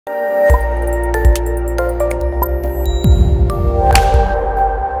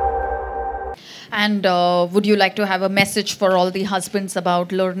And would you like to have a message for all the husbands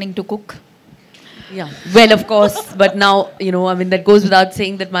about learning to cook? Yeah, well, of course, but now, you know, I mean, that goes without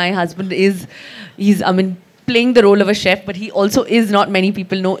saying that my husband he's, I mean, playing the role of a chef, but he also is, not many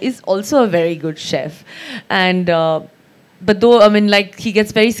people know, is also a very good chef. And, but though, I mean, like, he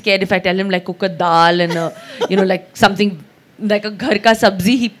gets very scared if I tell him, like, cook a dal and, you know, like something, like a ghar ka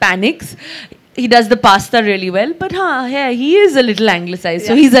sabzi, he panics. He does the pasta really well, but yeah, he is a little anglicized,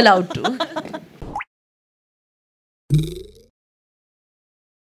 so he's allowed to.